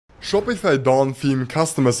Shopify Dawn Theme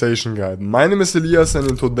Customization Guide. My name is Elias and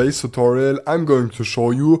in today's tutorial I'm going to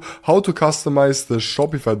show you how to customize the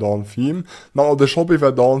Shopify Dawn theme. Now the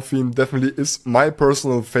Shopify Dawn theme definitely is my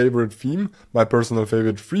personal favorite theme, my personal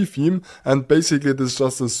favorite free theme, and basically it is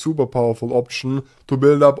just a super powerful option to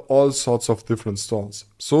build up all sorts of different stores.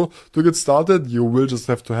 So to get started you will just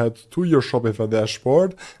have to head to your Shopify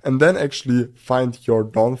dashboard and then actually find your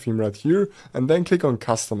Dawn theme right here and then click on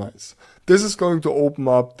Customize. This is going to open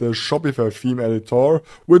up the Shopify theme editor,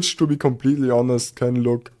 which to be completely honest can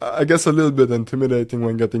look, I guess, a little bit intimidating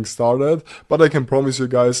when getting started, but I can promise you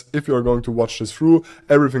guys, if you are going to watch this through,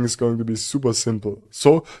 everything is going to be super simple.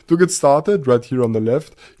 So to get started, right here on the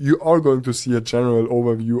left, you are going to see a general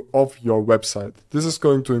overview of your website. This is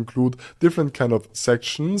going to include different kind of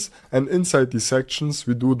sections, and inside these sections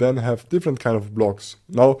we do then have different kind of blocks.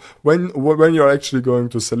 Now when you're actually going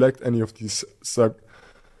to select any of these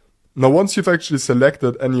once you've actually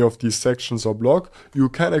selected any of these sections or block, you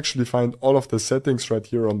can actually find all of the settings right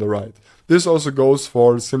here on the right. This also goes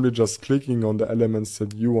for simply just clicking on the elements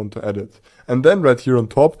that you want to edit. And then right here on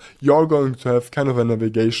top, you're going to have kind of a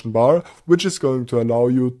navigation bar, which is going to allow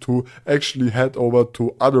you to actually head over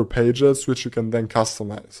to other pages, which you can then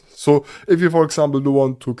customize. So if you, for example, do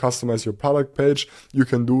want to customize your product page, you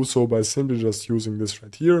can do so by simply just using this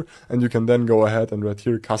right here. And you can then go ahead and right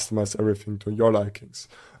here customize everything to your likings.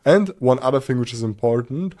 And one other thing which is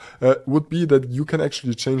important would be that you can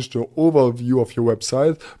actually change the overall view of your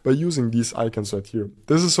website by using these icons right here.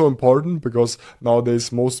 This is so important because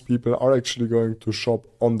nowadays most people are actually going to shop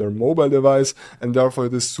on their mobile device, and therefore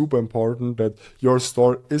it is super important that your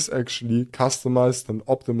store is actually customized and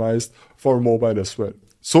optimized for mobile as well.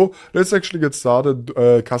 So let's actually get started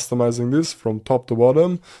customizing this from top to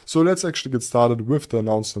bottom. So let's actually get started with the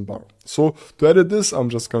announcement bar. So to edit this, I'm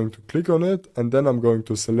just going to click on it and then I'm going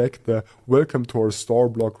to select the welcome to our store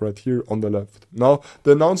block right here on the left. Now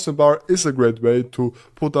the announcement bar is a great way to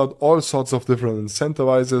put out all sorts of different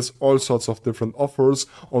incentivizes, all sorts of different offers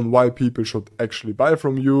on why people should actually buy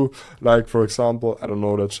from you. Like for example, I don't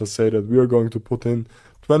know, let's just say that we are going to put in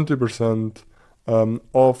 20%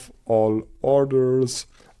 off all orders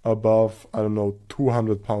above, I don't know,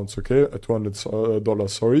 200 pounds, okay, $200,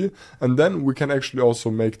 sorry. And then we can actually also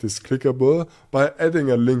make this clickable by adding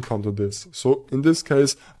a link onto this. So in this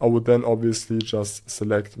case, I would then obviously just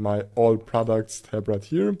select my all products tab right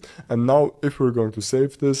here. And now if we're going to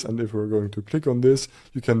save this and if we're going to click on this,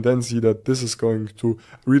 you can then see that this is going to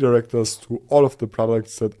redirect us to all of the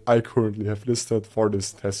products that I currently have listed for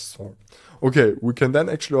this test store. Okay, we can then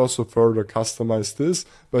actually also further customize this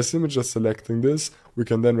by simply just selecting this. We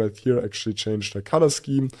can then right here actually change the color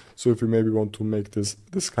scheme. So if we maybe want to make this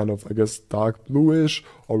kind of, I guess, dark bluish,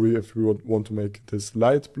 or if we want to make this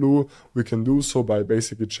light blue, we can do so by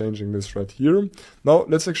basically changing this right here. Now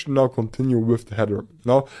let's actually now continue with the header.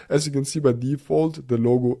 Now, as you can see by default, the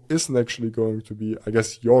logo isn't actually going to be, I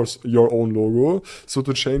guess, your own logo. So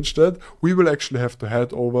to change that, we will actually have to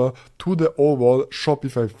head over to the overall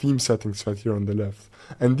Shopify theme settings right here on the left.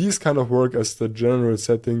 And these kind of work as the general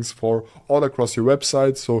settings for all across your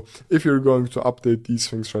website. So if you're going to update these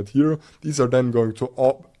things right here, these are then going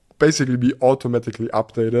to basically be automatically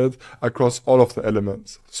updated across all of the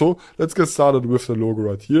elements. So let's get started with the logo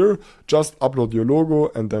right here. Just upload your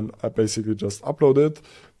logo and then basically just upload it.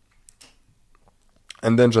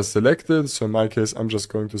 And then just select it. So in my case, I'm just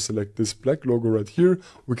going to select this black logo right here.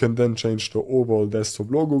 We can then change the overall desktop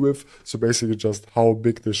logo width. So basically just how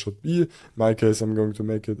big this should be. In my case, I'm going to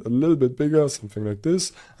make it a little bit bigger, something like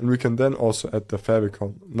this. And we can then also add the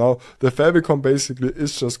favicon. Now, the favicon basically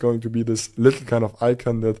is just going to be this little kind of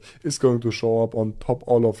icon that is going to show up on top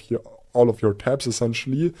all of your tabs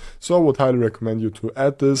essentially. So I would highly recommend you to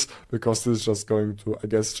add this because this is just going to, I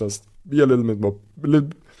guess, just be a little bit more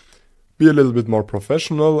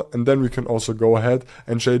professional. And then we can also go ahead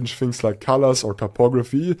and change things like colors or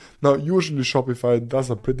typography. Now usually Shopify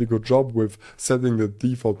does a pretty good job with setting the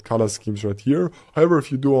default color schemes right here. However,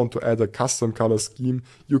 if you do want to add a custom color scheme,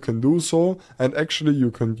 you can do so, and actually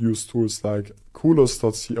you can use tools like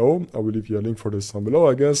kulos.co. I will leave you a link for this down below,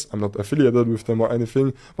 I guess. I'm not affiliated with them or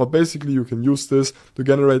anything, but basically you can use this to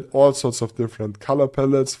generate all sorts of different color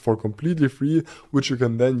palettes for completely free, which you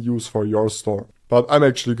can then use for your store. But I'm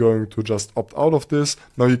actually going to just opt out of this.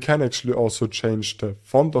 Now you can actually also change the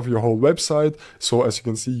font of your whole website. So as you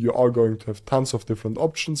can see, you are going to have tons of different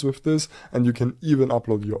options with this, and you can even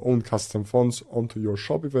upload your own custom fonts onto your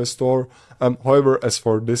Shopify store. However, as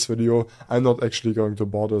for this video, I'm not actually going to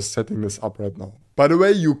bother setting this up right now. By the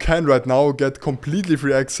way, you can right now get completely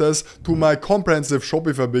free access to my comprehensive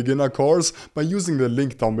Shopify beginner course by using the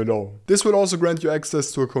link down below. This will also grant you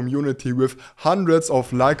access to a community with hundreds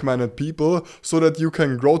of like-minded people so that you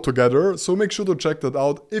can grow together, so make sure to check that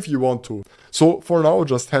out if you want to. So for now,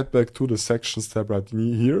 just head back to the sections tab right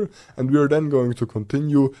here, and we are then going to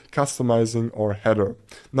continue customizing our header.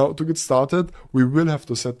 Now to get started, we will have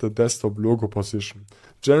to set the desktop logo position.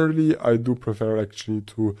 Generally, I do prefer actually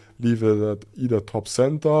to leave it at either top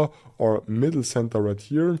center or middle center right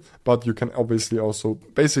here, but you can obviously also,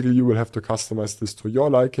 basically you will have to customize this to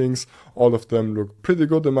your likings. All of them look pretty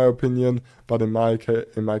good in my opinion, but in my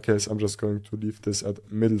case, I'm just going to leave this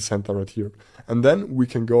at middle center right here. And then we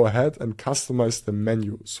can go ahead and customize the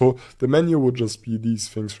menu. So the menu would just be these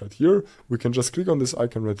things right here. We can just click on this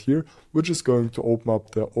icon right here, which is going to open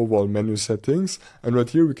up the overall menu settings. And right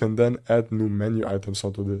here, we can then add new menu items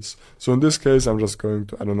onto this. So in this case, I'm just going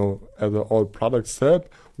to, add an all products tab.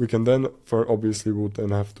 We can then, obviously would then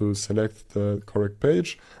have to select the correct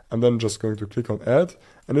page and then just going to click on add.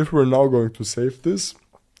 And if we're now going to save this,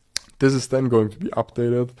 this is then going to be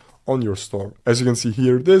updated on your store. As you can see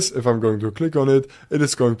here, if I'm going to click on it, it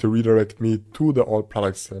is going to redirect me to the all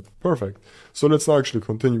products tab. Perfect. So let's now actually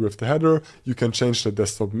continue with the header. You can change the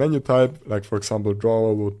desktop menu type, like for example,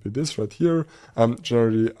 drawer would be this right here.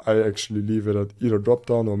 Generally, I actually leave it at either drop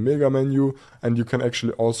down or mega menu, and you can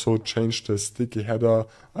actually also change the sticky header,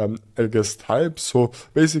 type. So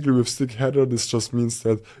basically with sticky header, this just means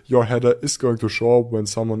that your header is going to show up when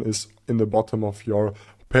someone is in the bottom of your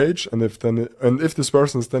page, and if this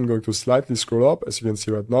person is then going to slightly scroll up, as you can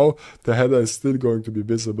see right now, the header is still going to be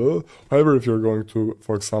visible. However, if you're going to,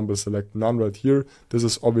 for example, select none right here, this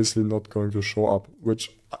is obviously not going to show up,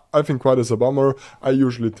 which I think quite is a bummer. I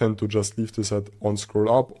usually tend to just leave this at on scroll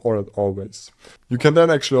up or at always. You can then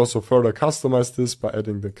actually also further customize this by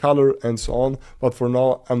adding the color and so on, but for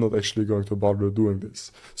now I'm not actually going to bother doing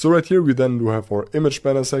this. So right here we then do have our image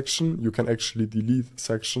banner section. You can actually delete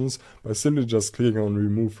sections by simply just clicking on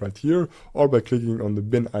remove right here or by clicking on the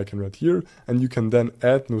bin icon right here, and you can then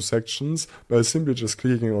add new sections by simply just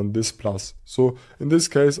clicking on this plus. So in this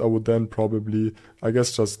case I would then probably, I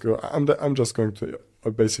guess, just go, I'm just going to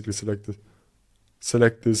basically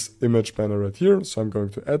select this image banner right here. So I'm going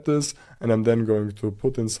to add this, and I'm then going to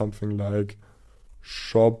put in something like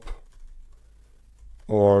shop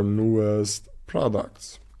or newest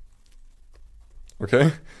products.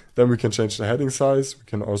 Okay, then we can change the heading size. We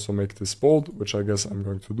can also make this bold, which I guess I'm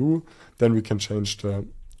going to do. Then we can change the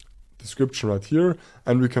description right here,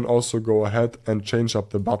 and we can also go ahead and change up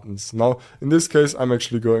the buttons. Now in this case I'm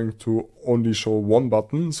actually going to only show one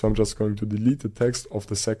button, so I'm just going to delete the text of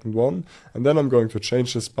the second one, and then I'm going to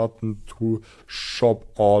change this button to shop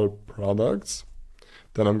all products.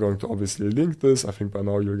 Then I'm going to obviously link this. I think by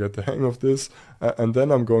now you'll get the hang of this, and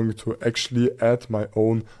then I'm going to actually add my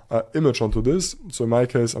own image onto this. So in my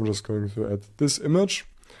case I'm just going to add this image,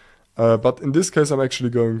 but in this case I'm actually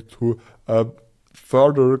going to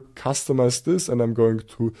further customize this, and I'm going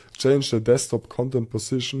to change the desktop content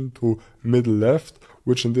position to middle left,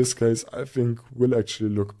 which in this case I think will actually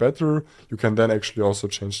look better. You can then actually also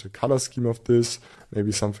change the color scheme of this.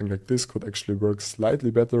 Maybe something like this could actually work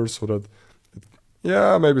slightly better, so that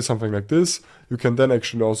maybe something like this. You can then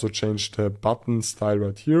actually also change the button style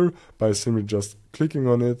right here by simply just clicking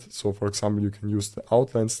on it. So for example, you can use the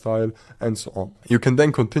outline style and so on. You can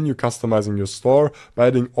then continue customizing your store by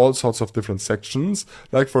adding all sorts of different sections.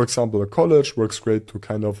 Like for example, a college works great to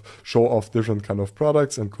kind of show off different kind of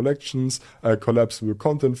products and collections. A collapsible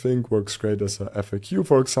content thing works great as a FAQ,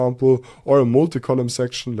 for example, or a multi-column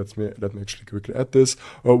section. Let me actually quickly add this.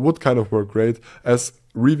 Would kind of work great as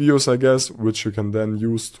reviews, I guess, which you can then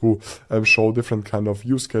use to show different kind of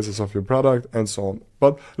use cases of your product and so on.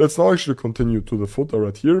 But let's now actually continue to the footer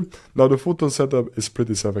right here. Now the footer setup is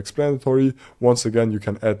pretty self-explanatory. Once again, you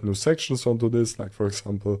can add new sections onto this, like for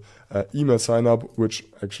example, email sign up, which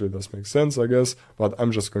actually does make sense, I guess, but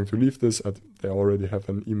I'm just going to leave this at, they already have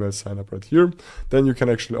an email sign up right here. Then you can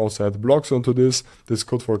actually also add blocks onto this. This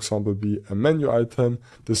could, for example, be a menu item.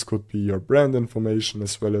 This could be your brand information,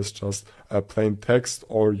 as well as just plain text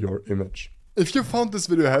or your image. If you found this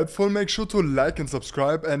video helpful, make sure to like and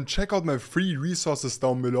subscribe, and check out my free resources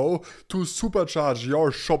down below to supercharge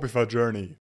your Shopify journey.